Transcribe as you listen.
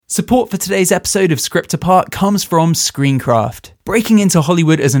Support for today's episode of Script Apart comes from Screencraft. Breaking into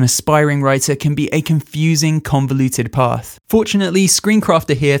Hollywood as an aspiring writer can be a confusing, convoluted path. Fortunately, Screencraft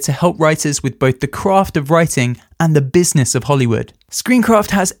are here to help writers with both the craft of writing and the business of Hollywood.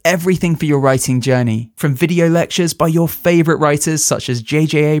 Screencraft has everything for your writing journey, from video lectures by your favourite writers such as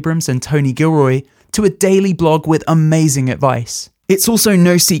J.J. Abrams and Tony Gilroy, to a daily blog with amazing advice. It's also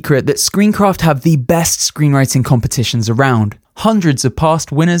no secret that Screencraft have the best screenwriting competitions around. Hundreds of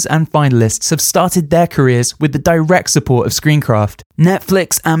past winners and finalists have started their careers with the direct support of Screencraft.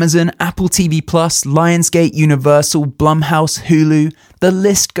 Netflix, Amazon, Apple TV+, Lionsgate, Universal, Blumhouse, Hulu, the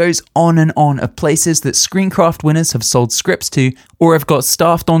list goes on and on of places that Screencraft winners have sold scripts to or have got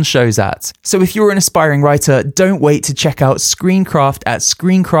staffed on shows at. So if you're an aspiring writer, don't wait to check out Screencraft at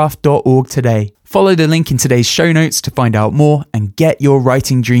screencraft.org today. Follow the link in today's show notes to find out more and get your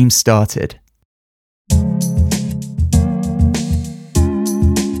writing dreams started.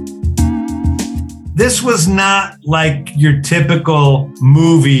 This was not like your typical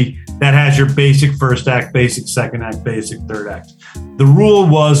movie that has your basic first act, basic second act, basic third act. The rule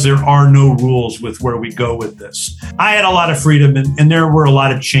was there are no rules with where we go with this. I had a lot of freedom and there were a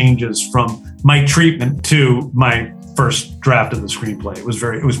lot of changes from my treatment to my first draft of the screenplay.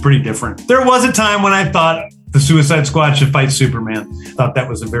 It was pretty different. There was a time when I thought the Suicide Squad should fight Superman. I thought that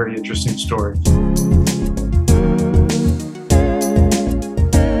was a very interesting story.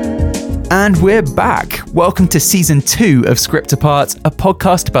 And we're back. Welcome to Season 2 of Script Apart, a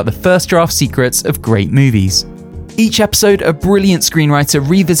podcast about the first draft secrets of great movies. Each episode, a brilliant screenwriter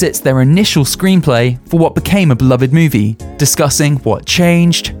revisits their initial screenplay for what became a beloved movie, discussing what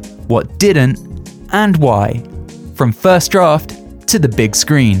changed, what didn't, and why. From first draft to the big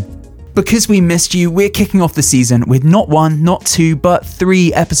screen. Because we missed you, we're kicking off the season with not one, not two, but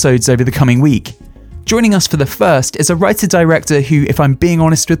 3 episodes over the coming week. Joining us for the first is a writer-director who, if I'm being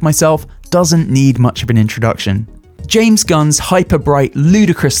honest with myself, doesn't need much of an introduction. James Gunn's hyper-bright,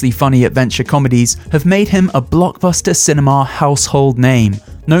 ludicrously funny adventure comedies have made him a blockbuster cinema household name,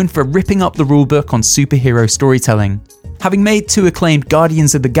 known for ripping up the rulebook on superhero storytelling. Having made 2 acclaimed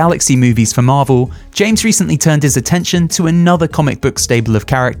Guardians of the Galaxy movies for Marvel, James recently turned his attention to another comic book stable of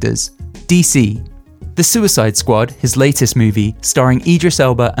characters, DC. The Suicide Squad, his latest movie, starring Idris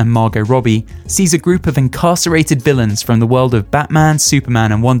Elba and Margot Robbie, sees a group of incarcerated villains from the world of Batman,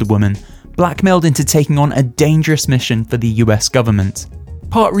 Superman and Wonder Woman blackmailed into taking on a dangerous mission for the US government.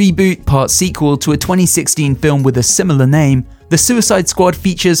 Part reboot, part sequel to a 2016 film with a similar name, The Suicide Squad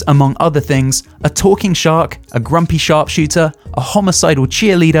features, among other things, a talking shark, a grumpy sharpshooter, a homicidal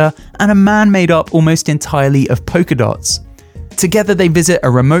cheerleader, and a man made up almost entirely of polka dots. Together they visit a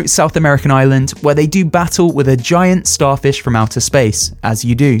remote South American island where they do battle with a giant starfish from outer space, as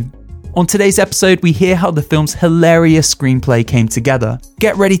you do. On today's episode, we hear how the film's hilarious screenplay came together.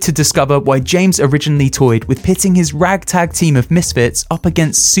 Get ready to discover why James originally toyed with pitting his ragtag team of misfits up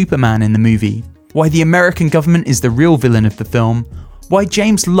against Superman in the movie, why the American government is the real villain of the film, why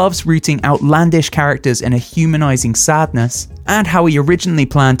James loves rooting outlandish characters in a humanizing sadness, and how he originally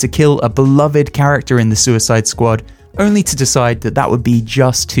planned to kill a beloved character in the Suicide Squad, only to decide that that would be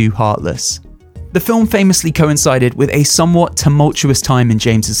just too heartless. The film famously coincided with a somewhat tumultuous time in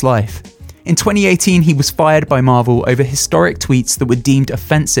James's life. In 2018, he was fired by Marvel over historic tweets that were deemed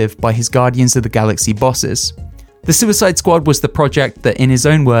offensive by his Guardians of the Galaxy bosses. The Suicide Squad was the project that, in his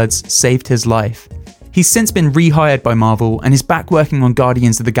own words, saved his life. He's since been rehired by Marvel and is back working on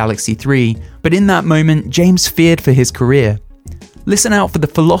Guardians of the Galaxy 3, but in that moment, James feared for his career. Listen out for the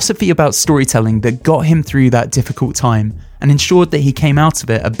philosophy about storytelling that got him through that difficult time and ensured that he came out of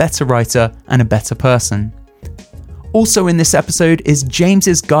it a better writer and a better person. Also in this episode is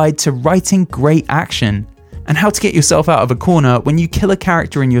James's guide to writing great action and how to get yourself out of a corner when you kill a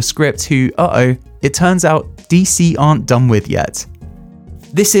character in your script who, it turns out DC aren't done with yet.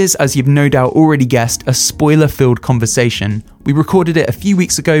 This is, as you've no doubt already guessed, a spoiler-filled conversation. We recorded it a few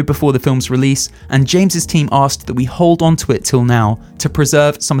weeks ago before the film's release, and James's team asked that we hold on to it till now to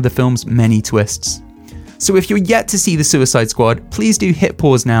preserve some of the film's many twists. So if you're yet to see The Suicide Squad, please do hit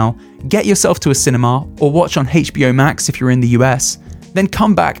pause now, get yourself to a cinema, or watch on HBO Max if you're in the US, then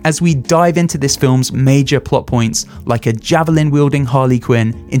come back as we dive into this film's major plot points like a javelin-wielding Harley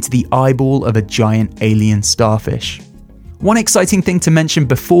Quinn into the eyeball of a giant alien starfish. One exciting thing to mention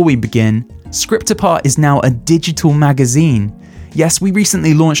before we begin, Script Apart is now a digital magazine. Yes, we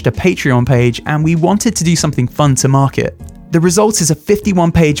recently launched a Patreon page and we wanted to do something fun to market. The result is a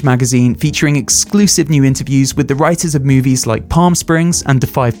 51-page magazine featuring exclusive new interviews with the writers of movies like Palm Springs and Da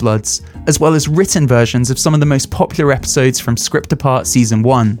 5 Bloods, as well as written versions of some of the most popular episodes from Script Apart Season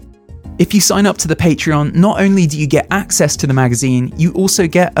 1. If you sign up to the Patreon, not only do you get access to the magazine, you also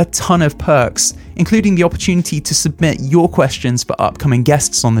get a ton of perks, including the opportunity to submit your questions for upcoming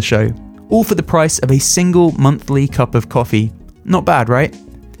guests on the show, all for the price of a single monthly cup of coffee. Not bad, right?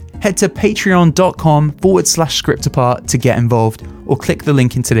 Head to patreon.com/scriptapart to get involved, or click the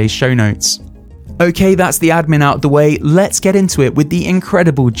link in today's show notes. Okay, that's the admin out of the way. Let's get into it with the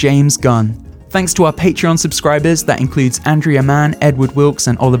incredible James Gunn. Thanks to our Patreon subscribers, that includes Andrea Mann, Edward Wilkes,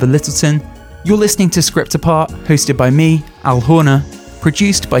 and Oliver Littleton. You're listening to Script Apart, hosted by me, Al Horner,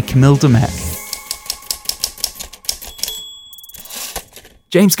 produced by Camille Demet.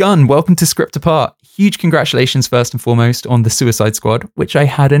 James Gunn, welcome to Script Apart. Huge congratulations first and foremost on The Suicide Squad, which I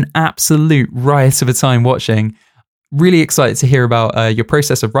had an absolute riot of a time watching. Really excited to hear about your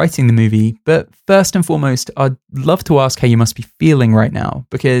process of writing the movie, but first and foremost, I'd love to ask how you must be feeling right now,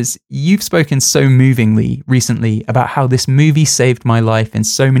 because you've spoken so movingly recently about how this movie saved my life in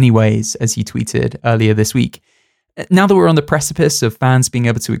so many ways, as you tweeted earlier this week. Now that we're on the precipice of fans being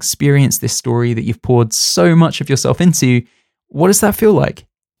able to experience this story that you've poured so much of yourself into, what does that feel like?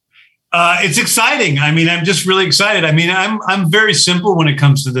 It's exciting. I mean, I'm just really excited. I mean, I'm very simple when it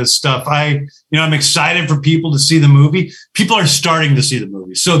comes to this stuff. I'm excited for people to see the movie. People are starting to see the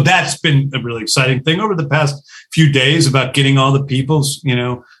movie. So that's been a really exciting thing over the past few days about getting all the peoples,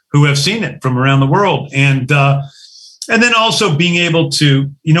 who have seen it from around the world. And then also being able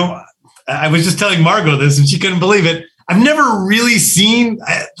to, I was just telling Margot this and she couldn't believe it. I've never really seen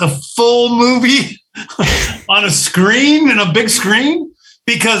the full movie on a screen, in a big screen.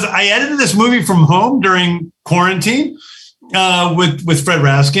 Because I edited this movie from home during quarantine with Fred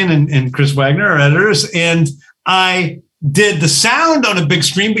Raskin and Chris Wagner, our editors. And I did the sound on a big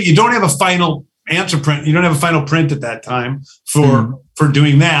screen, but you don't have a final answer print. You don't have a final print at that time for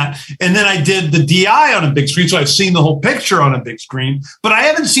doing that. And then I did the DI on a big screen. So I've seen the whole picture on a big screen, but I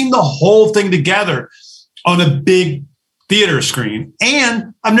haven't seen the whole thing together on a big theater screen.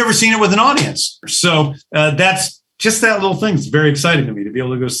 And I've never seen it with an audience. So that's just that little thing is very exciting to me, to be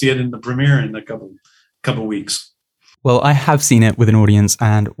able to go see it in the premiere in a couple weeks. Well, I have seen it with an audience,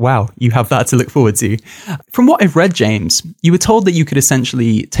 and wow, you have that to look forward to. From what I've read, James, you were told that you could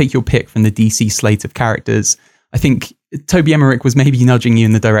essentially take your pick from the DC slate of characters. I think Toby Emmerich was maybe nudging you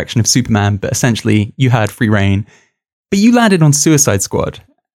in the direction of Superman, but essentially you had free reign. But you landed on Suicide Squad.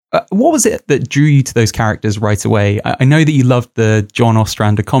 What was it that drew you to those characters right away? I know that you loved the John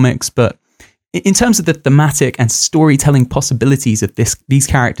Ostrander comics, but in terms of the thematic and storytelling possibilities of these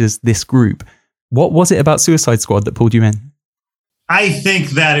characters, this group, what was it about Suicide Squad that pulled you in? I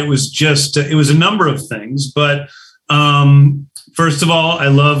think that it was a number of things. But first of all, I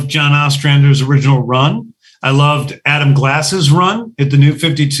loved John Ostrander's original run. I loved Adam Glass's run at the New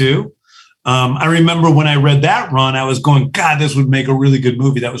 52. I remember when I read that run, I was going, God, this would make a really good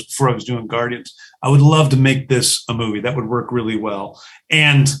movie. That was before I was doing Guardians. I would love to make this a movie. That would work really well.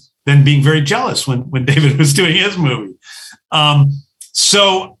 And then being very jealous when David was doing his movie.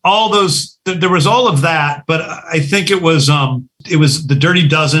 So all those, there was all of that, but I think it was the Dirty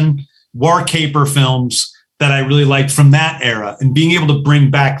Dozen war caper films that I really liked from that era, and being able to bring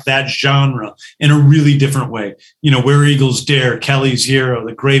back that genre in a really different way. Where Eagles Dare, Kelly's Hero,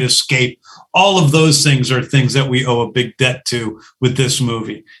 The Great Escape, all of those things are things that we owe a big debt to with this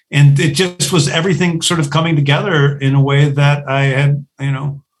movie. And it just was everything sort of coming together in a way that I had,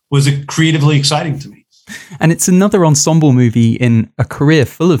 was creatively exciting to me. And it's another ensemble movie in a career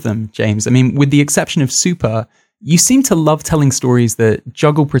full of them, James. I mean, with the exception of Super, you seem to love telling stories that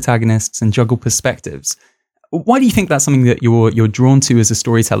juggle protagonists and juggle perspectives. Why do you think that's something that you're drawn to as a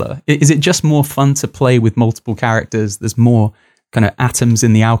storyteller? Is it just more fun to play with multiple characters? There's more kind of atoms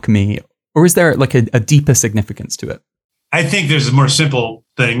in the alchemy, or is there like a deeper significance to it? I think there's a more simple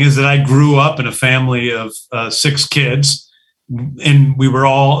thing, is that I grew up in a family of 6 kids. And we were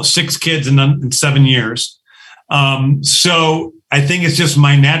all 6 kids in 7 years. So I think it's just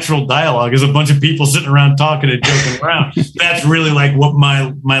my natural dialogue is a bunch of people sitting around talking and joking around. That's really like what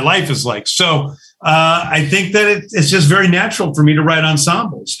my life is like. So I think that it's just very natural for me to write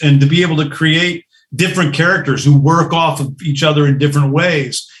ensembles and to be able to create different characters who work off of each other in different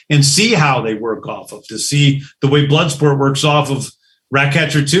ways and see how they work off of, to see the way Bloodsport works off of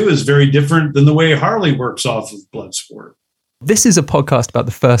Ratcatcher 2 is very different than the way Harley works off of Bloodsport. This is a podcast about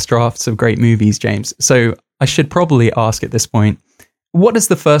the first drafts of great movies, James. So I should probably ask at this point, what does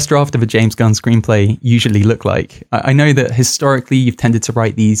the first draft of a James Gunn screenplay usually look like? I know that historically you've tended to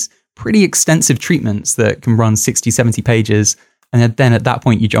write these pretty extensive treatments that can run 60, 70 pages. And then at that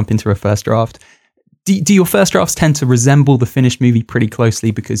point, you jump into a first draft. Do your first drafts tend to resemble the finished movie pretty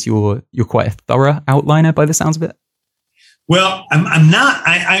closely because you're quite a thorough outliner by the sounds of it? Well, I'm not.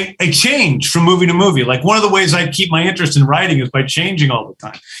 I change from movie to movie. Like one of the ways I keep my interest in writing is by changing all the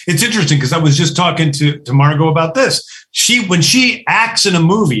time. It's interesting because I was just talking to Margot about this. When she acts in a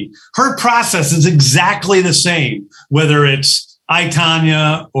movie, her process is exactly the same, whether it's I,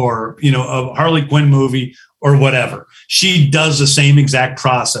 Tonya or, a Harley Quinn movie or whatever. She does the same exact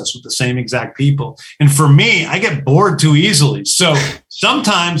process with the same exact people. And for me, I get bored too easily. So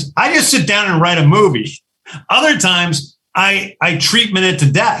sometimes I just sit down and write a movie. Other times I treatment it to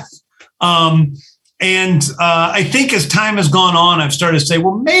death. I think as time has gone on, I've started to say,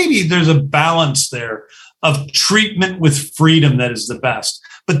 well, maybe there's a balance there of treatment with freedom that is the best.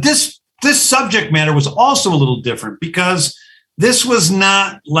 But this subject matter was also a little different because this was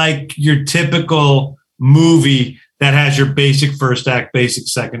not like your typical movie that has your basic first act, basic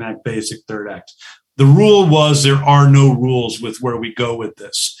second act, basic third act. The rule was there are no rules with where we go with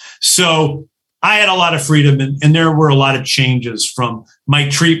this. So I had a lot of freedom and there were a lot of changes from my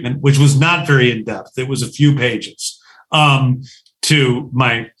treatment, which was not very in depth. It was a few pages to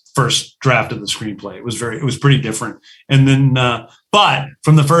my first draft of the screenplay. It was pretty different. And then, but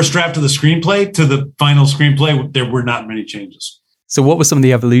from the first draft of the screenplay to the final screenplay, there were not many changes. So what were some of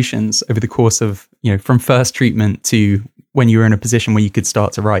the evolutions over the course of, from first treatment to when you were in a position where you could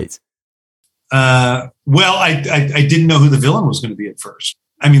start to write? Well, I didn't know who the villain was going to be at first.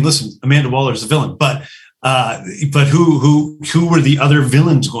 I mean, listen, Amanda Waller's the villain, but who were the other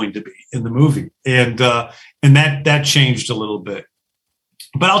villains going to be in the movie? And that changed a little bit.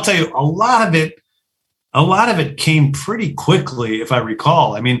 But I'll tell you, a lot of it came pretty quickly, if I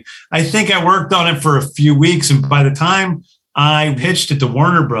recall. I mean, I think I worked on it for a few weeks, and by the time I pitched it to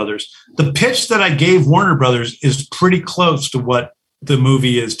Warner Brothers, the pitch that I gave Warner Brothers is pretty close to what the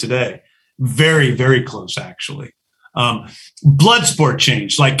movie is today. Very, very close, actually. Bloodsport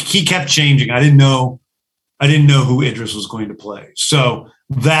changed. Like he kept changing. I didn't know who Idris was going to play. So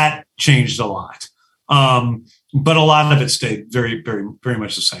that changed a lot. But a lot of it stayed very, very, very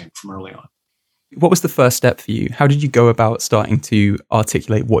much the same from early on. What was the first step for you? How did you go about starting to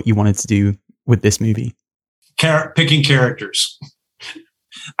articulate what you wanted to do with this movie? Picking characters.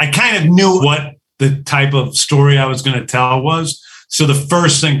 I kind of knew what the type of story I was going to tell was. So the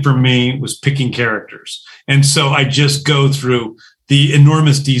first thing for me was picking characters. And so I just go through the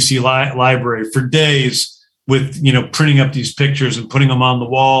enormous DC library for days with, printing up these pictures and putting them on the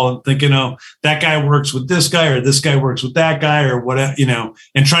wall and thinking, that guy works with this guy or this guy works with that guy or whatever,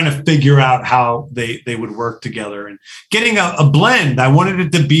 and trying to figure out how they would work together and getting a blend. I wanted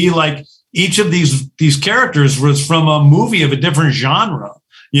it to be like each of these characters was from a movie of a different genre,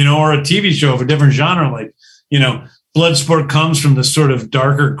 or a TV show of a different genre. Like, Bloodsport comes from this sort of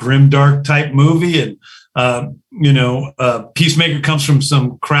darker, grimdark type movie. And, Peacemaker comes from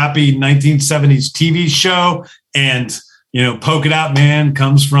some crappy 1970s TV show. And, Polka Dot Man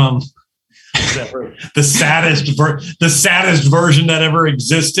comes from the saddest version that ever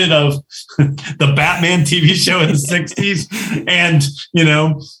existed of the Batman TV show in the 60s. And,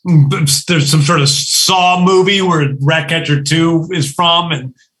 there's some sort of Saw movie where Ratcatcher 2 is from.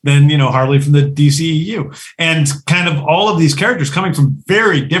 And then, Harley from the DCEU, and kind of all of these characters coming from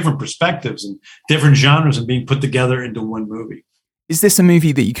very different perspectives and different genres and being put together into one movie. Is this a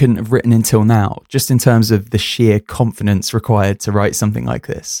movie that you couldn't have written until now, just in terms of the sheer confidence required to write something like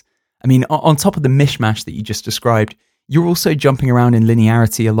this? I mean, on top of the mishmash that you just described, you're also jumping around in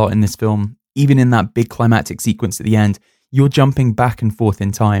linearity a lot in this film. Even in that big climactic sequence at the end, you're jumping back and forth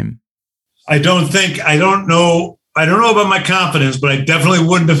in time. I don't know about my confidence, but I definitely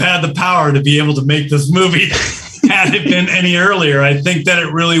wouldn't have had the power to be able to make this movie had it been any earlier. I think that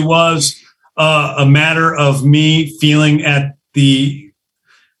it really was a matter of me feeling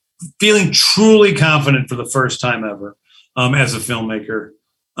truly confident for the first time ever as a filmmaker.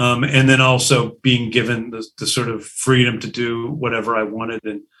 And then also being given the sort of freedom to do whatever I wanted.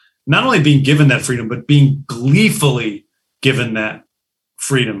 And not only being given that freedom, but being gleefully given that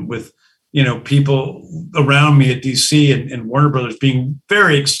freedom with, people around me at DC and Warner Brothers being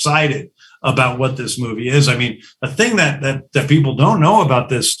very excited about what this movie is. I mean, a thing that people don't know about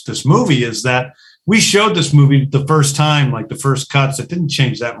this movie is that we showed this movie the first time, like the first cuts, it didn't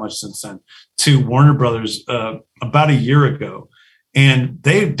change that much since then, to Warner Brothers about a year ago. And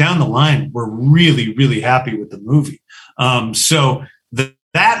they, down the line, were really, really happy with the movie. So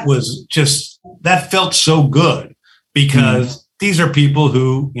that felt so good because these are people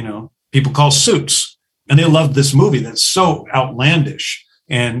who, people call suits, and they loved this movie that's so outlandish.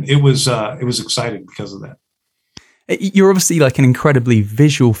 And it was exciting because of that. You're obviously like an incredibly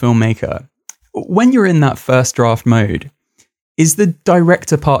visual filmmaker. When you're in that first draft mode, is the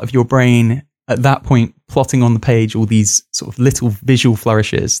director part of your brain at that point plotting on the page all these sort of little visual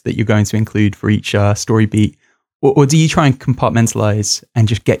flourishes that you're going to include for each story beat? Or do you try and compartmentalize and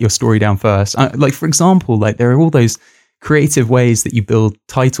just get your story down first? Like, for example, like there are all those creative ways that you build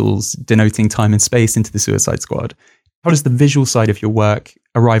titles denoting time and space into the Suicide Squad. How does the visual side of your work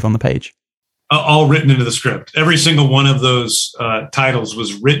arrive on the page? All written into the script. Every single one of those titles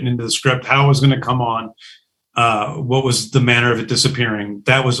was written into the script. How it was going to come on, what was the manner of it disappearing.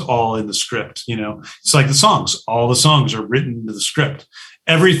 That was all in the script. You know, it's like the songs. All the songs are written into the script.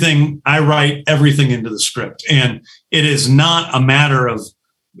 Everything, I write everything into the script. And it is not a matter of,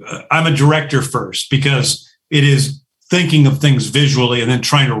 I'm a director first, because it is thinking of things visually and then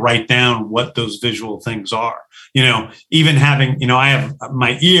trying to write down what those visual things are. You know, even having, you know, I have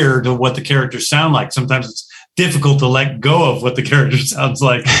my ear to what the characters sound like. Sometimes it's difficult to let go of what the character sounds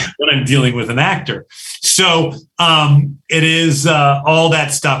like when I'm dealing with an actor. So it is all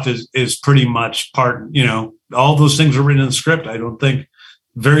that stuff is pretty much part, you know, all those things are written in the script. I don't think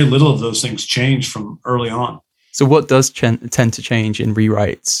very little of those things change from early on. So what does tend to change in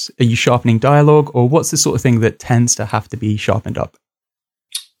rewrites? Are you sharpening dialogue, or what's the sort of thing that tends to have to be sharpened up?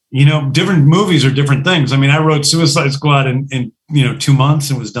 You know, different movies are different things. I mean, I wrote Suicide Squad in 2 months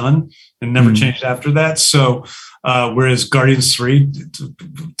and was done and never changed after that. So whereas Guardians 3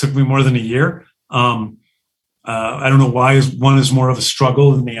 took me more than a year. I don't know why one is more of a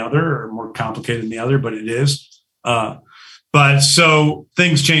struggle than the other, or more complicated than the other, but it is. But so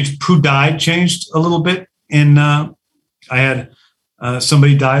things changed. Who Died changed a little bit. And I had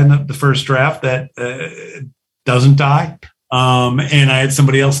somebody die in the first draft that doesn't die. And I had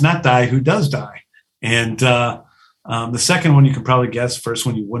somebody else not die who does die. And the second one you can probably guess. First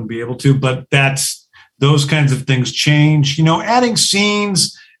one you wouldn't be able to. But that's those kinds of things change. You know, adding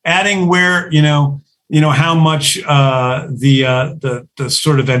scenes, adding where how much the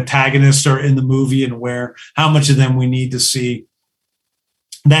sort of antagonists are in the movie, and how much of them we need to see.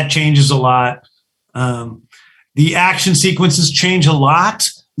 That changes a lot. The action sequences change a lot.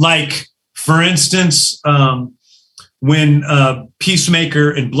 Like, for instance, when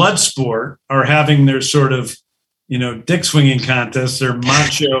Peacemaker and Bloodsport are having their sort of, dick swinging contest, they're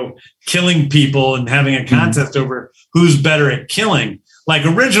macho killing people and having a contest over who's better at killing. Like,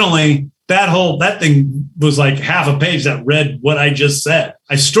 originally, that thing was like half a page that read what I just said.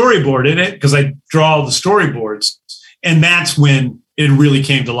 I storyboarded it because I draw all the storyboards. And that's when it really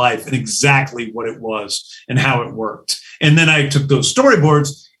came to life and exactly what it was and how it worked. And then I took those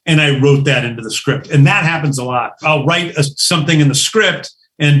storyboards and I wrote that into the script. And that happens a lot. I'll write something in the script,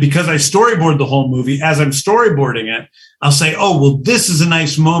 and because I storyboard the whole movie, as I'm storyboarding it, I'll say, oh, well, this is a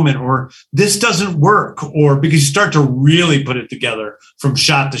nice moment, or this doesn't work, or because you start to really put it together from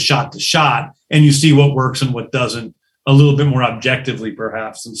shot to shot to shot, and you see what works and what doesn't a little bit more objectively,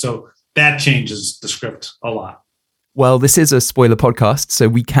 perhaps. And so that changes the script a lot. Well, this is a spoiler podcast, so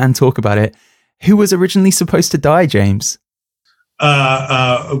we can talk about it. Who was originally supposed to die, James?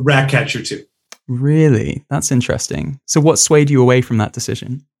 Ratcatcher 2. Really? That's interesting. So what swayed you away from that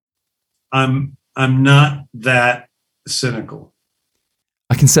decision? I'm not that cynical.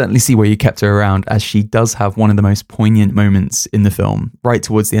 I can certainly see where you kept her around, as she does have one of the most poignant moments in the film, right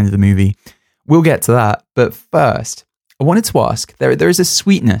towards the end of the movie. We'll get to that, but first, I wanted to ask, there is a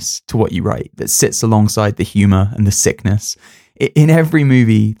sweetness to what you write that sits alongside the humor and the sickness. In every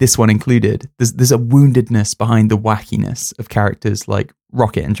movie, this one included, there's a woundedness behind the wackiness of characters like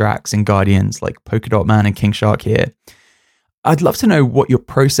Rocket and Drax and Guardians, like Polka Dot Man and King Shark here. I'd love to know what your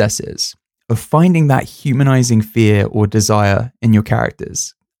process is of finding that humanizing fear or desire in your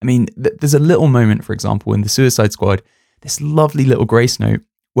characters. I mean, there's a little moment, for example, in the Suicide Squad, this lovely little grace note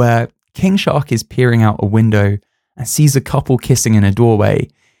where King Shark is peering out a window and sees a couple kissing in a doorway.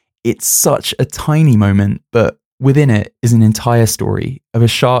 It's such a tiny moment, but within it is an entire story of a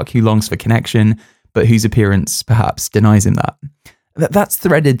shark who longs for connection, but whose appearance perhaps denies him that. That's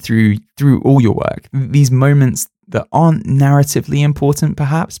threaded through all your work. These moments that aren't narratively important,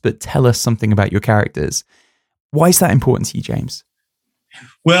 perhaps, but tell us something about your characters. Why is that important to you, James?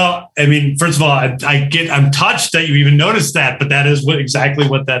 Well, I mean, first of all, I'm touched that you even noticed that, but that is exactly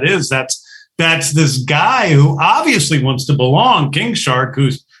what that is. That's this guy who obviously wants to belong, King Shark,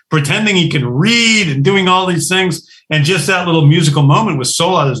 who's pretending he can read and doing all these things. And just that little musical moment with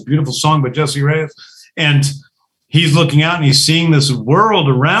Sola, this beautiful song by Jesse Reyes. And he's looking out and he's seeing this world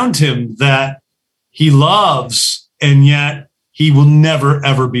around him that he loves, and yet he will never,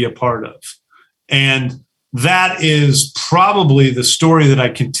 ever be a part of. And that is probably the story that I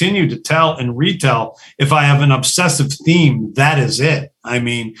continue to tell and retell. If I have an obsessive theme, that is it. I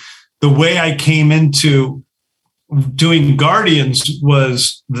mean, the way I came into doing Guardians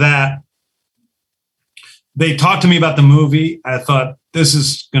was that they talked to me about the movie. I thought, this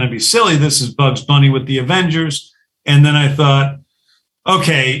is going to be silly. This is Bugs Bunny with the Avengers. And then I thought,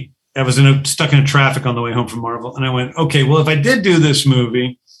 okay, I was stuck in traffic on the way home from Marvel. And I went, okay, well, if I did do this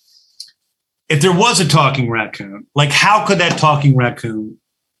movie, if there was a talking raccoon, like how could that talking raccoon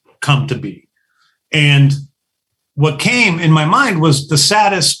come to be? And what came in my mind was the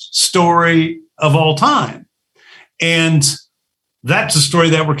saddest story of all time. And that's a story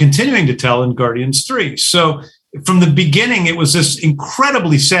that we're continuing to tell in Guardians 3. So from the beginning, it was this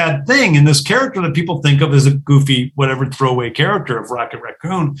incredibly sad thing. And this character that people think of as a goofy, whatever throwaway character of Rocket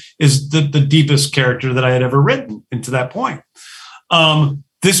Raccoon is the deepest character that I had ever written into that point.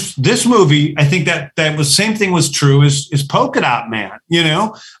 This movie, I think that was same thing was true is Polka Dot Man.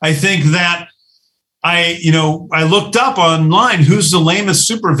 I think that I looked up online who's the lamest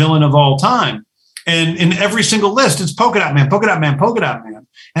supervillain of all time. And in every single list, it's Polka Dot Man, Polka Dot Man, Polka Dot Man.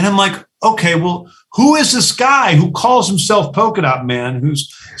 And I'm like, okay, well, who is this guy who calls himself Polka Dot Man, who's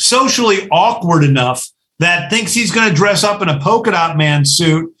socially awkward enough that thinks he's going to dress up in a Polka Dot Man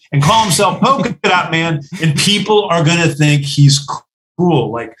suit and call himself Polka Dot Man, and people are going to think he's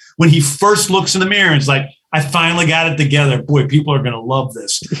cool. Like when he first looks in the mirror, it's like, I finally got it together. Boy, people are going to love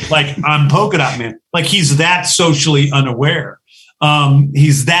this. Like I'm Polka Dot Man. Like he's that socially unaware.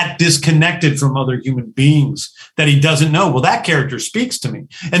 He's that disconnected from other human beings that he doesn't know. Well, that character speaks to me.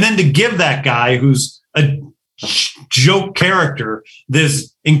 And then to give that guy who's a joke character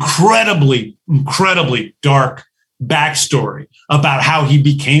this incredibly, incredibly dark backstory about how he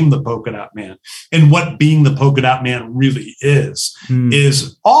became the Polka Dot Man and what being the Polka Dot Man really is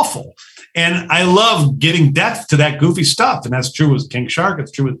awful. And I love getting depth to that goofy stuff. And that's true with King Shark.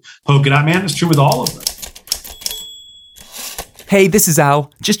 It's true with Polka Dot Man. It's true with all of them. Hey, this is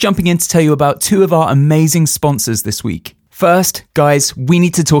Al, just jumping in to tell you about two of our amazing sponsors this week. First, guys, we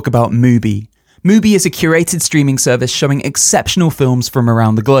need to talk about Mubi. Mubi is a curated streaming service showing exceptional films from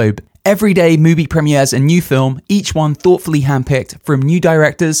around the globe. Every day, Mubi premieres a new film, each one thoughtfully handpicked from new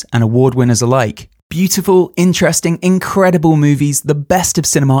directors and award winners alike. Beautiful, interesting, incredible movies, the best of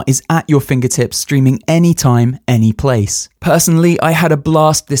cinema is at your fingertips, streaming anytime, any place. Personally, I had a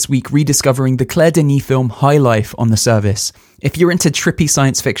blast this week rediscovering the Claire Denis film High Life on the service. If you're into trippy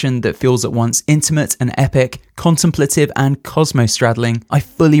science fiction that feels at once intimate and epic, contemplative and cosmos-straddling, I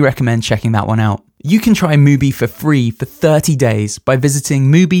fully recommend checking that one out. You can try Mubi for free for 30 days by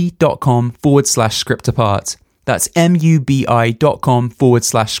visiting mubi.com/scriptapart. That's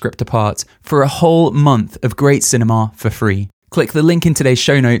mubi.com/scriptapart for a whole month of great cinema for free. Click the link in today's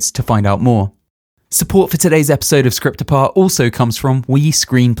show notes to find out more. Support for today's episode of Script Apart also comes from We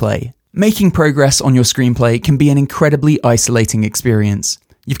Screenplay. Making progress on your screenplay can be an incredibly isolating experience.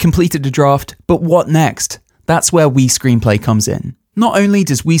 You've completed a draft, but what next? That's where We Screenplay comes in. Not only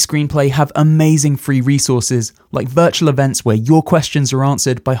does We Screenplay have amazing free resources, like virtual events where your questions are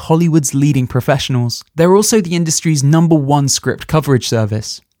answered by Hollywood's leading professionals, they're also the industry's #1 script coverage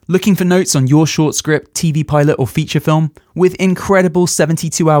service. Looking for notes on your short script, TV pilot or feature film? With incredible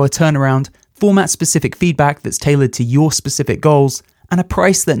 72-hour turnaround, format-specific feedback that's tailored to your specific goals, and a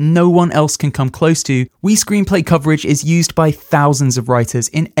price that no one else can come close to, We Screenplay coverage is used by thousands of writers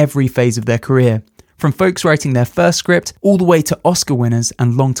in every phase of their career, from folks writing their first script all the way to Oscar winners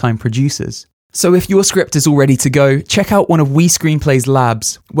and longtime producers. So if your script is all ready to go, check out one of We Screenplay's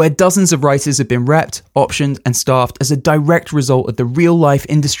labs, where dozens of writers have been repped, optioned, and staffed as a direct result of the real-life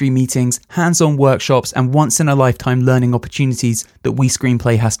industry meetings, hands-on workshops, and once-in-a-lifetime learning opportunities that We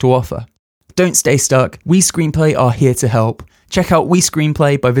Screenplay has to offer. Don't stay stuck. We Screenplay are here to help. Check out We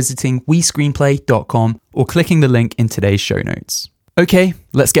Screenplay by visiting wescreenplay.com or clicking the link in today's show notes. Okay,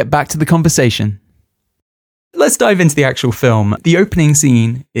 let's get back to the conversation. Let's dive into the actual film. The opening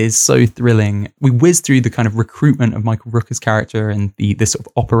scene is so thrilling. We whiz through the kind of recruitment of Michael Rooker's character and this sort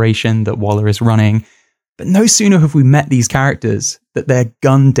of operation that Waller is running. But no sooner have we met these characters that they're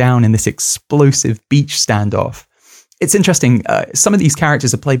gunned down in this explosive beach standoff. It's interesting. Some of these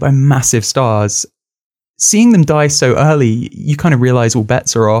characters are played by massive stars. Seeing them die so early, you kind of realize all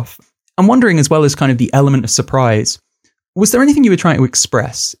bets are off. I'm wondering, as well as kind of the element of surprise, was there anything you were trying to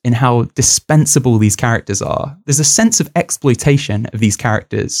express in how dispensable these characters are? There's a sense of exploitation of these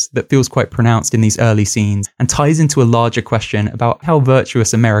characters that feels quite pronounced in these early scenes and ties into a larger question about how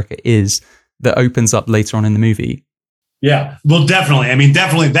virtuous America is that opens up later on in the movie. Yeah, well, definitely. I mean,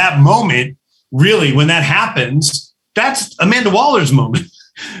 definitely that moment, really, when that happens, that's Amanda Waller's moment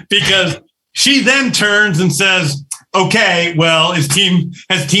because she then turns and says, okay, well, has team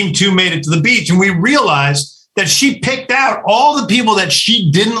 2 made it to the beach? And we realize that she picked out all the people that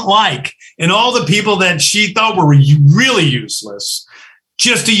she didn't like and all the people that she thought were really useless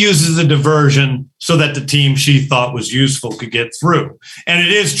just to use as a diversion so that the team she thought was useful could get through. And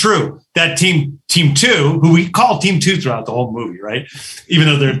it is true that team 2, who we call team 2 throughout the whole movie, right? Even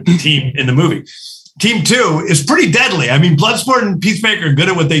though they're the team in the movie. Team 2 is pretty deadly. I mean, Bloodsport and Peacemaker are good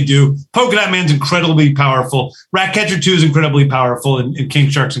at what they do. Polka Dot Man's incredibly powerful. Ratcatcher 2 is incredibly powerful, and King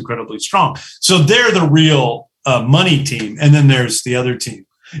Shark's incredibly strong. So they're the real money team. And then there's the other team.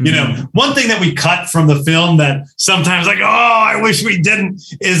 You know, one thing that we cut from the film that sometimes like, oh, I wish we didn't,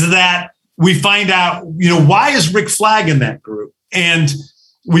 is that we find out, you know, why is Rick Flag in that group? And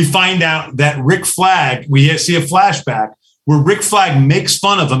we find out that Rick Flag, we see a flashback where Rick Flag makes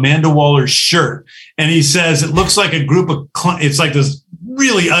fun of Amanda Waller's shirt. And he says, it looks like a group of, it's like this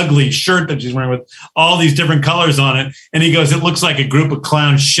really ugly shirt that she's wearing with all these different colors on it. And he goes, it looks like a group of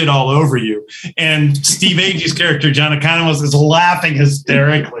clowns shit all over you. And Steve Agee's character, John Economos, is laughing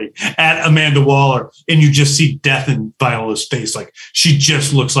hysterically at Amanda Waller. And you just see death in Viola's face. Like, she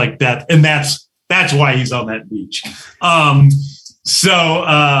just looks like death. And that's why he's on that beach.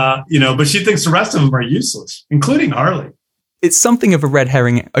 You know, but she thinks the rest of them are useless, including Harley. It's something of a red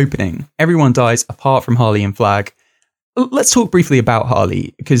herring opening. Everyone dies apart from Harley and Flag. Let's talk briefly about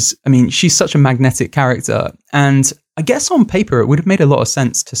Harley, because, I mean, she's such a magnetic character. And I guess on paper, it would have made a lot of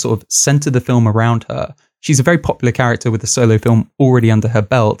sense to sort of center the film around her. She's a very popular character with a solo film already under her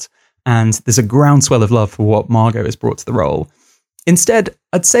belt. And there's a groundswell of love for what Margot has brought to the role. Instead,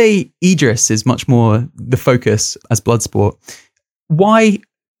 I'd say Idris is much more the focus as Bloodsport. Why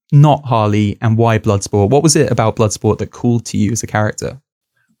not Harley, and why Bloodsport? What was it about Bloodsport that called to you as a character?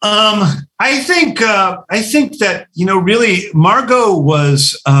 I think that, you know, really Margot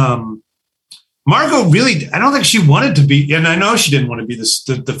was, Margot really, I don't think she wanted to be, and I know she didn't want to be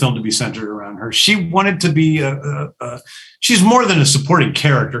the film to be centered around her. She wanted to be, she's more than a supporting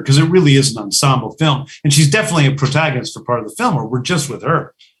character, because it really is an ensemble film. And she's definitely a protagonist for part of the film, where we're just with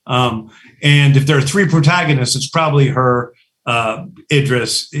her. And if there are 3 protagonists, it's probably her,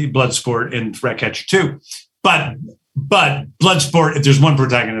 Idris, Bloodsport, and Ratcatcher 2. But Bloodsport, if there's one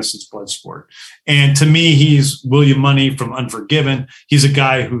protagonist, it's Bloodsport. And to me, he's William Money from Unforgiven. He's a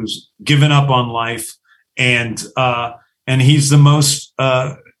guy who's given up on life, and he's the most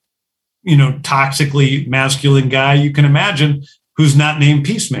toxically masculine guy you can imagine, who's not named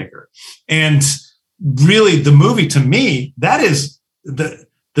Peacemaker. And really, the movie, to me, that is the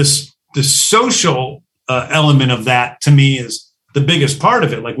social element of that, to me, is the biggest part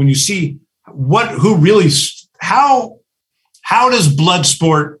of it. Like, when you see how does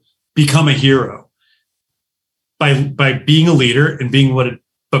Bloodsport become a hero? By being a leader and being what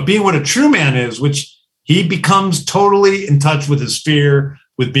a true man is, which he becomes totally in touch with his fear,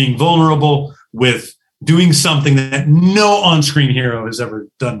 with being vulnerable, with doing something that no on-screen hero has ever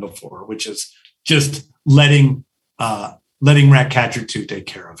done before, which is just letting Ratcatcher 2 take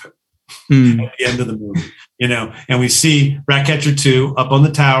care of him. At the end of the movie, you know, and we see Ratcatcher 2 up on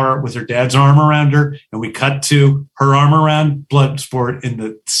the tower with her dad's arm around her, and we cut to her arm around Bloodsport in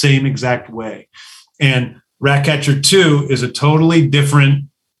the same exact way. And Ratcatcher 2 is a totally different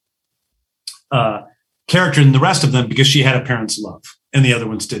character than the rest of them, because she had a parent's love and the other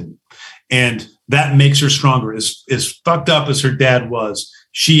ones didn't. And that makes her stronger. As fucked up as her dad was,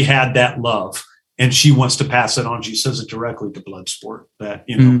 she had that love. And she wants to pass it on. She says it directly to Bloodsport, that,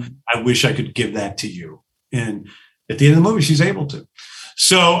 you know, I wish I could give that to you. And at the end of the movie, she's able to.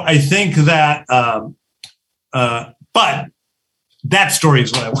 So I think that, but that story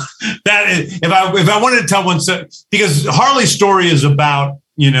is what I want. That is, if I wanted to tell one, because Harley's story is about,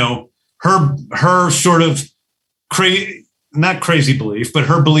 you know, her sort of not crazy belief, but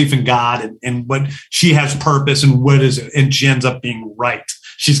her belief in God, and what she has purpose, and what is it, and she ends up being right.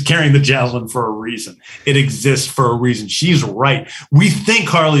 She's carrying the javelin for a reason. It exists for a reason. She's right. We think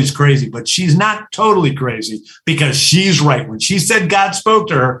Harley's crazy, but she's not totally crazy, because she's right. When she said God spoke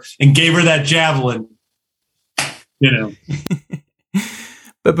to her and gave her that javelin, you know.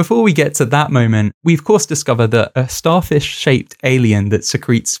 But before we get to that moment, we of course discover that a starfish-shaped alien that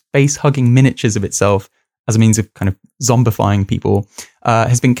secretes face-hugging miniatures of itself as a means of kind of zombifying people,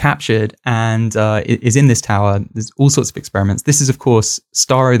 has been captured and is in this tower. There's all sorts of experiments. This is, of course,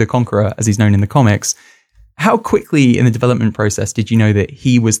 Starro the Conqueror, as he's known in the comics. How quickly in the development process did you know that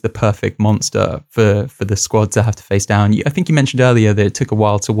he was the perfect monster for the squad to have to face down? I think you mentioned earlier that it took a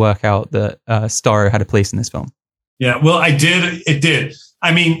while to work out that Starro had a place in this film. Yeah, well, I did. It did.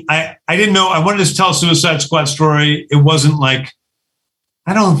 I mean, I didn't know. I wanted to tell Suicide Squad story. It wasn't like,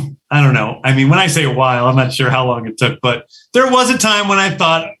 I don't know. I mean, when I say a while, I'm not sure how long it took, but there was a time when I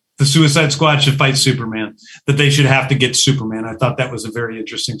thought the Suicide Squad should fight Superman, that they should have to get Superman. I thought that was a very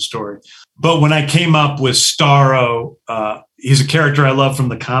interesting story. But when I came up with Starro, he's a character I love from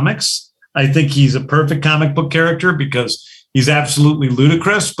the comics. I think he's a perfect comic book character because he's absolutely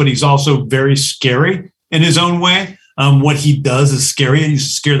ludicrous, but he's also very scary in his own way. What he does is scary. It used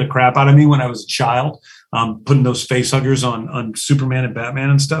to scare the crap out of me when I was a child, putting those face huggers on Superman and Batman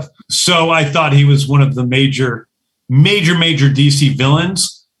and stuff. So I thought he was one of the major DC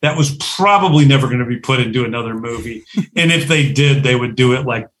villains that was probably never going to be put into another movie. And if they did, they would do it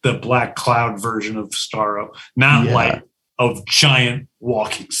like the Black Cloud version of Starro, not like a giant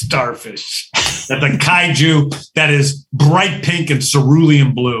walking starfish. That the kaiju that is bright pink and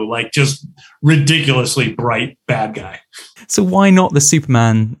cerulean blue, like just ridiculously bright bad guy. So why not the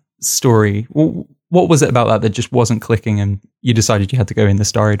Superman story? What was it about that just wasn't clicking and you decided you had to go in the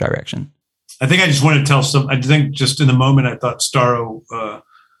Starro direction? I think I just wanted to tell I think just in the moment, I thought Starro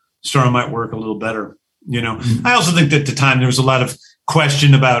might work a little better. I also think that at the time there was a lot of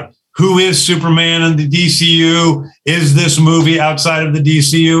question about who is Superman in the DCU? Is this movie outside of the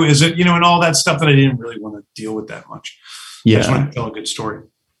DCU? Is it, and all that stuff that I didn't really want to deal with that much. Yeah. I just wanted to tell a good story.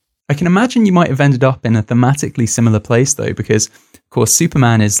 I can imagine you might have ended up in a thematically similar place though, because of course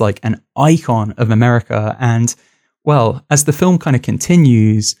Superman is like an icon of America. And well, as the film kind of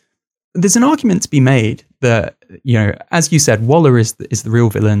continues, there's an argument to be made that, as you said, Waller is the real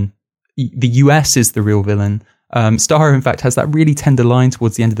villain. The US is the real villain. Starro, in fact, has that really tender line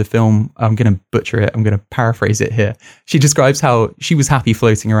towards the end of the film. I'm going to butcher it. I'm going to paraphrase it here. She describes how she was happy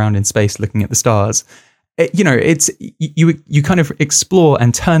floating around in space looking at the stars. You kind of explore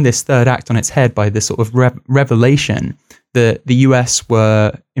and turn this third act on its head by this sort of revelation that the US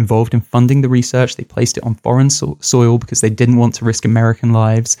were involved in funding the research. They placed it on foreign soil because they didn't want to risk American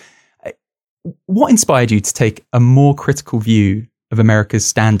lives. What inspired you to take a more critical view of America's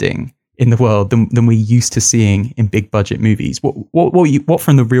standing in the world than we're used to seeing in big budget movies? What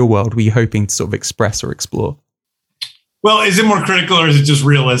from the real world were you hoping to sort of express or explore? Well, is it more critical or is it just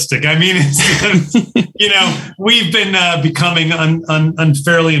realistic? I mean, we've been becoming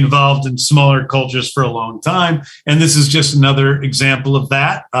unfairly involved in smaller cultures for a long time. And this is just another example of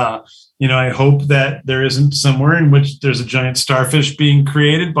that. I hope that there isn't somewhere in which there's a giant starfish being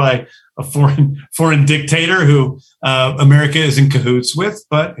created by a foreign dictator who America is in cahoots with,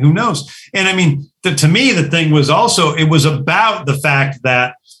 but who knows? And I mean, to me, the thing was also, it was about the fact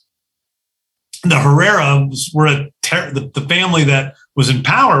that the Herreras were the family that was in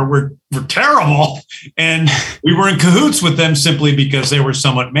power were terrible, and we were in cahoots with them simply because they were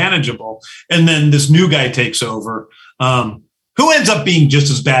somewhat manageable. And then this new guy takes over, who ends up being just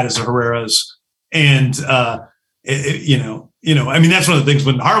as bad as the Herreras. And I mean, that's one of the things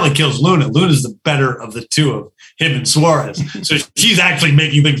when Harley kills Luna's the better of the two of him and Suarez. So she's actually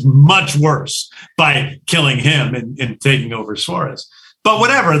making things much worse by killing him and taking over Suarez. But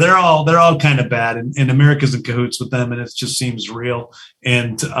whatever, they're all kind of bad, and America's in cahoots with them, and it just seems real.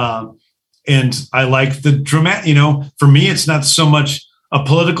 And I like the dramatic. For me, it's not so much a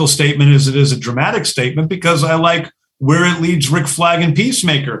political statement as it is a dramatic statement, because I like where it leads Rick Flag and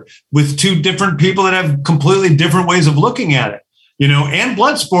Peacemaker with two different people that have completely different ways of looking at it. And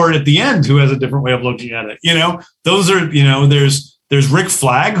Bloodsport at the end, who has a different way of looking at it. Those are there's Rick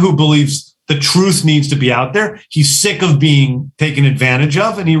Flag, who believes the truth needs to be out there. He's sick of being taken advantage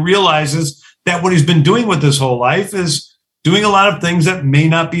of, and he realizes that what he's been doing with his whole life is doing a lot of things that may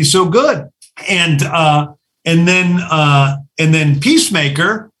not be so good. And then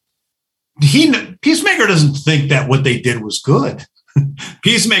Peacemaker, Peacemaker doesn't think that what they did was good.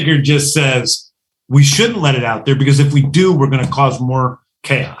 Peacemaker just says, we shouldn't let it out there, because if we do, we're going to cause more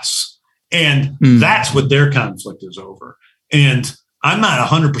chaos. And that's what their conflict is over. And I'm not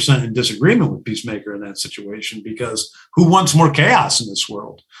 100% in disagreement with Peacemaker in that situation, because who wants more chaos in this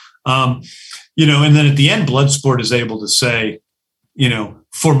world? And then at the end, Bloodsport is able to say,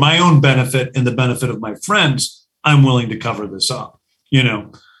 for my own benefit and the benefit of my friends, I'm willing to cover this up,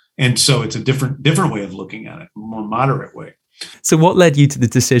 and so it's a different way of looking at it, a more moderate way. So what led you to the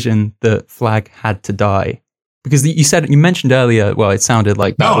decision that Flag had to die? Because you mentioned earlier, well, it sounded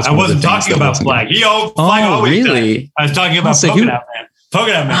like that was I wasn't talking about Flag. Flag always really? Died. I was talking about Polka Dot Man.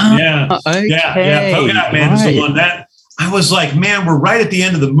 Polka Dot Man, yeah. Okay. Yeah. Polka Dot Man is the one that I was like, man, we're right at the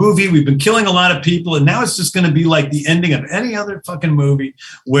end of the movie. We've been killing a lot of people, and now it's just going to be like the ending of any other fucking movie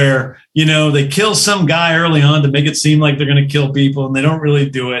where, they kill some guy early on to make it seem like they're going to kill people, and they don't really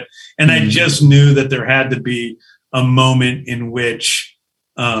do it. And I just knew that there had to be a moment in which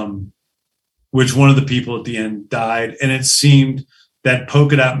one of the people at the end died. And it seemed that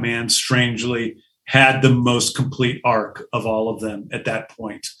Polka Dot Man strangely had the most complete arc of all of them at that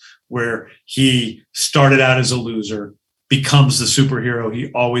point, where he started out as a loser, becomes the superhero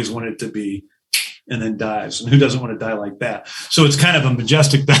he always wanted to be, and then dies. And who doesn't want to die like that? So it's kind of a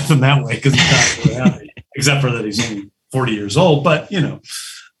majestic death in that way, because he died really happy, except for that he's only 40 years old. But,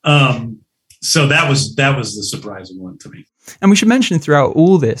 so that was the surprising one to me. And we should mention throughout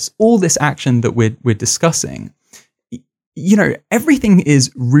all this action that we're discussing, everything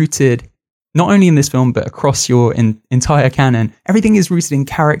is rooted not only in this film, but across your entire canon. Everything is rooted in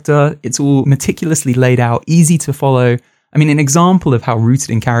character. It's all meticulously laid out, easy to follow. I mean, an example of how rooted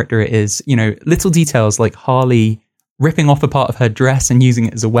in character it is, little details like Harley ripping off a part of her dress and using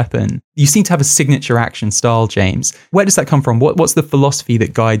it as a weapon. You seem to have a signature action style, James. Where does that come from? What's the philosophy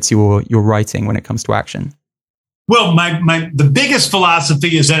that guides your writing when it comes to action? Well, the biggest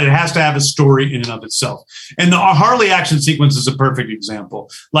philosophy is that it has to have a story in and of itself. And the Harley action sequence is a perfect example.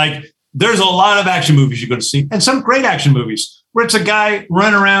 Like, there's a lot of action movies you go to see, and some great action movies, where it's a guy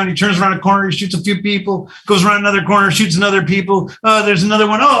running around, he turns around a corner, he shoots a few people, goes around another corner, shoots another people. Oh, there's another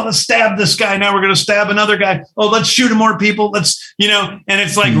one. Oh, let's stab this guy. Now we're going to stab another guy. Oh, let's shoot more people. Let's, and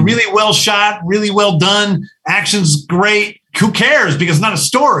it's like really well shot, really well done. Action's great. Who cares? Because it's not a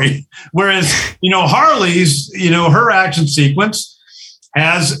story. Whereas, Harley's, her action sequence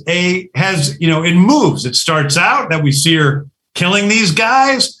it moves. It starts out that we see her killing these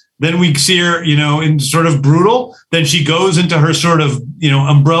guys. Then we see her, in sort of brutal. Then she goes into her sort of,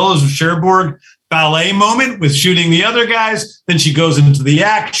 Umbrellas of Cherbourg ballet moment with shooting the other guys. Then she goes into the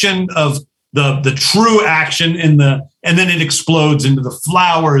action of the true action and then it explodes into the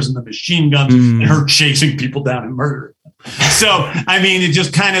flowers and the machine guns and her chasing people down and murdering them. So, I mean, it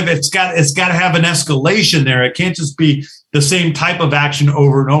just kind of, it's got to have an escalation there. It can't just be the same type of action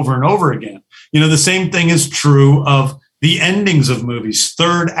over and over and over again. The same thing is true of the endings of movies.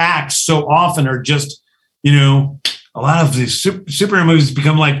 Third acts so often are just, a lot of these superhero movies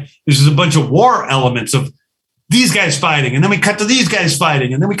become like, there's just a bunch of war elements of these guys fighting. And then we cut to these guys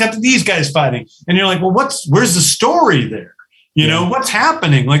fighting. And then we cut to these guys fighting. And you're like, well, where's the story there? What's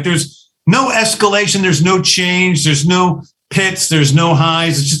happening? Like, there's no escalation. There's no change. There's no pits. There's no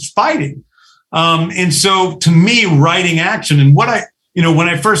highs. It's just fighting. And so to me, writing action and when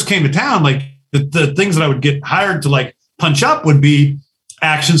I first came to town, like the things that I would get hired to like punch up would be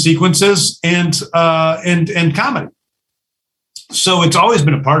action sequences and comedy. So it's always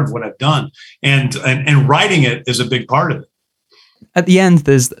been a part of what I've done, and writing it is a big part of it. At the end,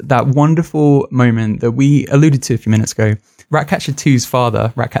 there's that wonderful moment that we alluded to a few minutes ago. Ratcatcher 2's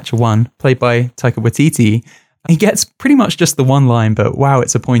father, Ratcatcher 1, played by Taika Waititi, he gets pretty much just the one line, but wow,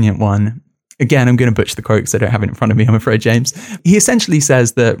 it's a poignant one. Again, I'm going to butcher the quote because I don't have it in front of me, I'm afraid, James. He essentially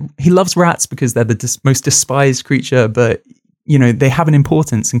says that he loves rats because they're the most despised creature, but, they have an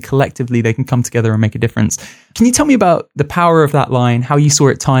importance and collectively they can come together and make a difference. Can you tell me about the power of that line, how you saw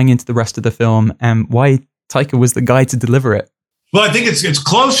it tying into the rest of the film, and why Taika was the guy to deliver it? Well, I think it's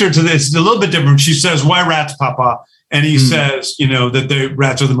closer to this. It's a little bit different. She says, "Why rats, Papa?" And he says, that the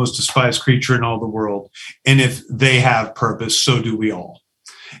rats are the most despised creature in all the world. And if they have purpose, so do we all.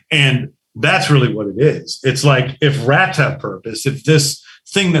 And that's really what it is. It's like, if rats have purpose, if this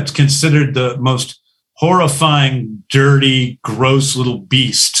thing that's considered the most horrifying, dirty, gross little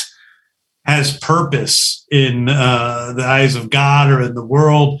beast has purpose in the eyes of God or in the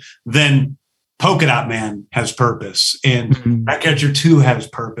world, then Polka Dot Man has purpose, and Ratcatcher 2 has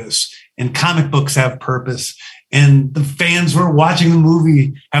purpose, and comic books have purpose, and the fans who are watching the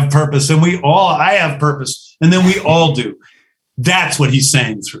movie have purpose, and I have purpose, and then we all do. That's what he's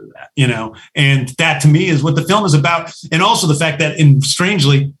saying through that, and that to me is what the film is about. And also the fact that,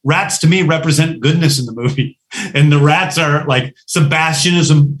 strangely, rats to me represent goodness in the movie. And the rats are like, Sebastian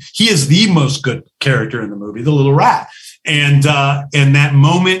he is the most good character in the movie, the little rat. And that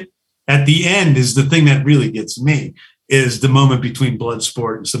moment at the end is the thing that really gets me, is the moment between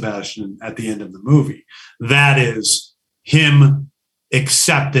Bloodsport and Sebastian at the end of the movie. That is him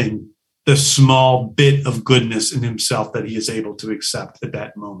accepting the small bit of goodness in himself that he is able to accept at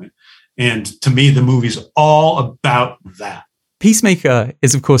that moment. And to me, the movie's all about that. Peacemaker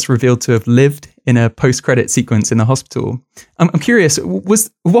is, of course, revealed to have lived in a post-credit sequence in the hospital. I'm curious, what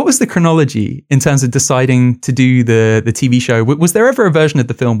was the chronology in terms of deciding to do the TV show? Was there ever a version of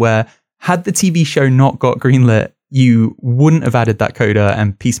the film where, had the TV show not got greenlit, you wouldn't have added that coda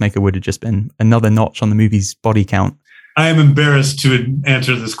and Peacemaker would have just been another notch on the movie's body count? I am embarrassed to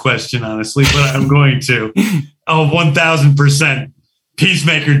answer this question, honestly, but I'm going to. 1,000%.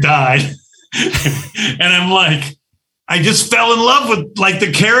 Peacemaker died. And I'm like, I just fell in love with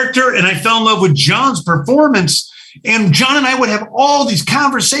the character, and I fell in love with John's performance. And John and I would have all these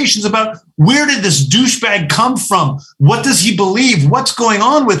conversations about where did this douchebag come from? What does he believe? What's going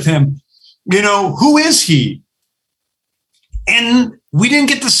on with him? Who is he? And we didn't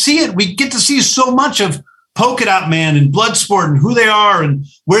get to see it. We get to see so much of Polka Dot Man and Bloodsport and who they are and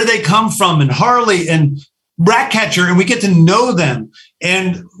where they come from, and Harley and Ratcatcher, and we get to know them.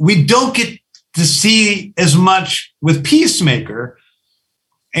 And we don't get to see as much with Peacemaker.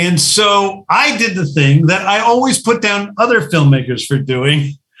 And so I did the thing that I always put down other filmmakers for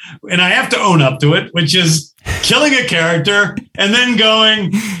doing, and I have to own up to it, which is killing a character and then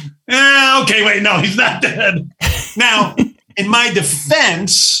going, okay, wait, no, he's not dead. Now, in my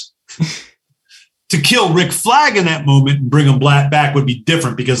defense, to kill Rick Flag in that moment and bring him back would be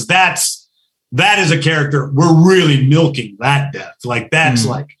different, because that is a character we're really milking that death. Like that's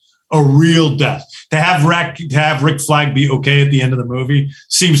like a real death. To have Rick Flag be okay at the end of the movie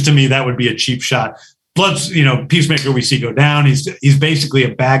seems to me that would be a cheap shot. Peacemaker we see go down. He's basically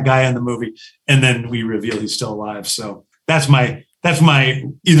a bad guy in the movie, and then we reveal he's still alive. So that's my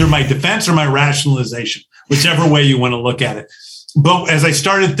either my defense or my rationalization, whichever way you want to look at it. But as I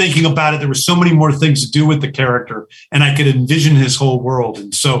started thinking about it, there were so many more things to do with the character, and I could envision his whole world.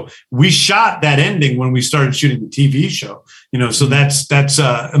 And so we shot that ending when we started shooting the TV show. So that's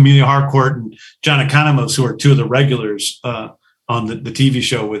Amelia Harcourt and John Economos, who are two of the regulars on the TV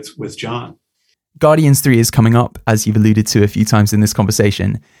show with John. Guardians 3 is coming up, as you've alluded to a few times in this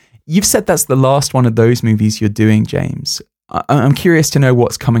conversation. You've said that's the last one of those movies you're doing, James. I'm curious to know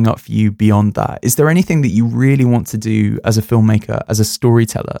what's coming up for you beyond that. Is there anything that you really want to do as a filmmaker, as a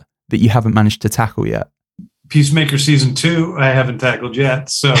storyteller, that you haven't managed to tackle yet? Peacemaker season 2, I haven't tackled yet.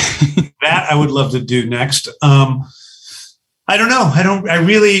 So that I would love to do next. I don't know.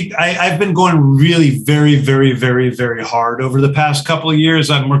 I've been going really very, very, very, very hard over the past couple of years.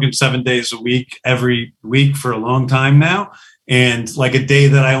 I'm working 7 days a week, every week for a long time now. And like a day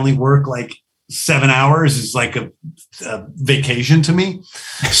that I only work like 7 hours is like a vacation to me.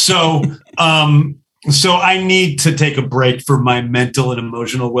 So, so I need to take a break for my mental and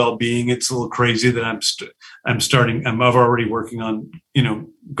emotional well-being. It's a little crazy that I'm already working on,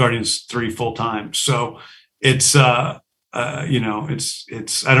 Guardians 3 full time. So it's,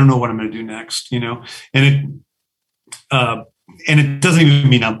 it's, I don't know what I'm going to do next, and it doesn't even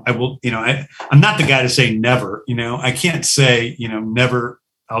mean I'm not the guy to say never, I can't say, never.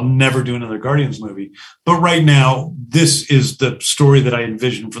 I'll never do another Guardians movie. But right now, this is the story that I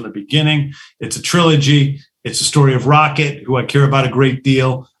envisioned from the beginning. It's a trilogy. It's a story of Rocket, who I care about a great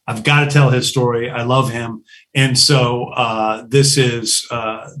deal. I've got to tell his story. I love him. And so this is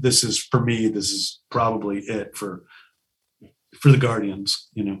for me, this is probably it for the Guardians,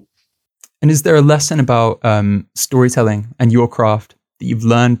 And is there a lesson about storytelling and your craft that you've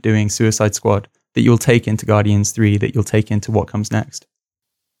learned doing Suicide Squad that you'll take into Guardians 3, that you'll take into what comes next?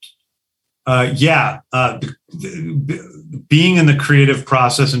 Being in the creative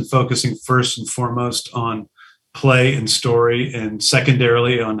process and focusing first and foremost on play and story, and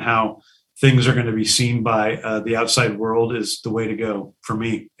secondarily on how things are going to be seen by the outside world is the way to go for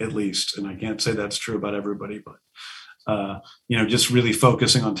me, at least. And I can't say that's true about everybody, but just really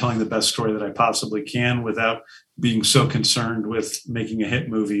focusing on telling the best story that I possibly can without being so concerned with making a hit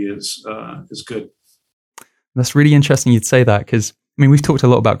movie is good. That's really interesting you'd say that, because we've talked a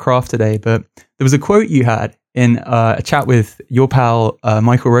lot about craft today, but there was a quote you had in a chat with your pal,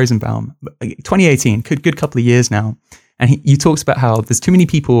 Michael Rosenbaum, 2018, good couple of years now. And you talked about how there's too many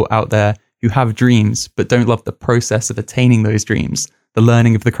people out there who have dreams, but don't love the process of attaining those dreams, the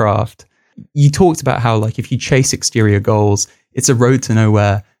learning of the craft. You talked about how, like, if you chase exterior goals, it's a road to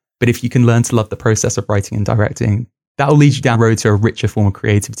nowhere. But if you can learn to love the process of writing and directing, that'll lead you down the road to a richer form of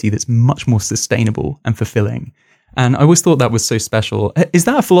creativity that's much more sustainable and fulfilling. And I always thought that was so special. Is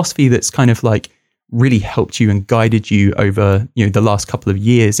that a philosophy that's kind of like really helped you and guided you over, the last couple of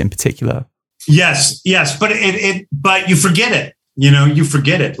years in particular? Yes. But but you forget it. You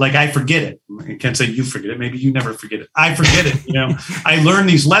forget it. Like I forget it. I can't say you forget it. Maybe you never forget it. I forget it. I learn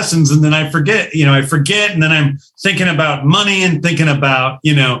these lessons and then I forget, and then I'm thinking about money and thinking about,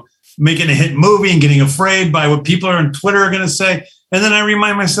 making a hit movie and getting afraid by what people on Twitter are going to say. And then I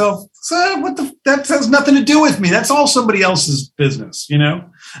remind myself, that has nothing to do with me. That's all somebody else's business, even,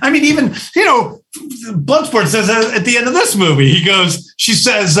 Bloodsport says at the end of this movie, she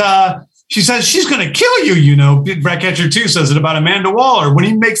says she's going to kill you, Ratcatcher 2 says it about Amanda Waller when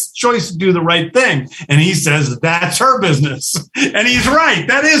he makes the choice to do the right thing. And he says that's her business. And he's right.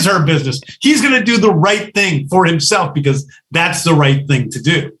 That is her business. He's going to do the right thing for himself because that's the right thing to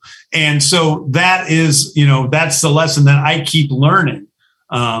do. And so that is, that's the lesson that I keep learning,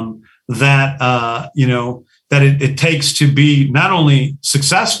 that that it takes to be not only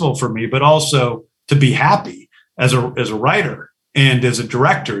successful for me, but also to be happy as a writer and as a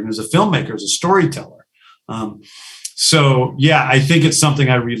director and as a filmmaker, as a storyteller. So yeah, I think it's something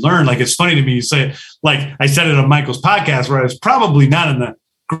I relearned. Like, it's funny to me, you say, like I said it on Michael's podcast, where I was probably not in the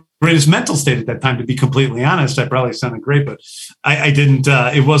greatest mental state at that time, to be completely honest. I probably sounded great, but I didn't,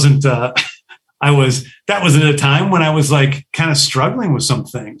 it wasn't, that was at a time when I was like kind of struggling with some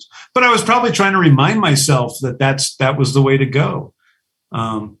things, but I was probably trying to remind myself that was the way to go.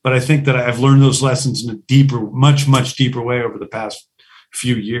 But I think that I've learned those lessons in a deeper, much, much deeper way over the past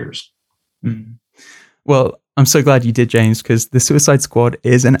few years. Mm. Well, I'm so glad you did, James, because The Suicide Squad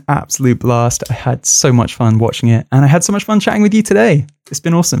is an absolute blast. I had so much fun watching it, and I had so much fun chatting with you today. It's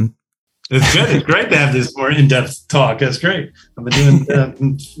been awesome. It's good. It's great to have this more in-depth talk. That's great. I've been doing,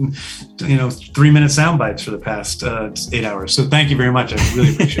 3-minute sound bites for the past 8 hours. So thank you very much. I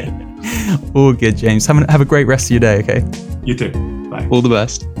really appreciate it. All good, James. Have a great rest of your day, okay? You too. Bye. All the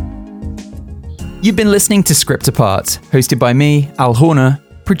best. You've been listening to Script Apart, hosted by me, Al Horner,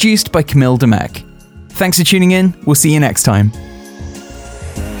 produced by Camille Demek. Thanks for tuning in. We'll see you next time.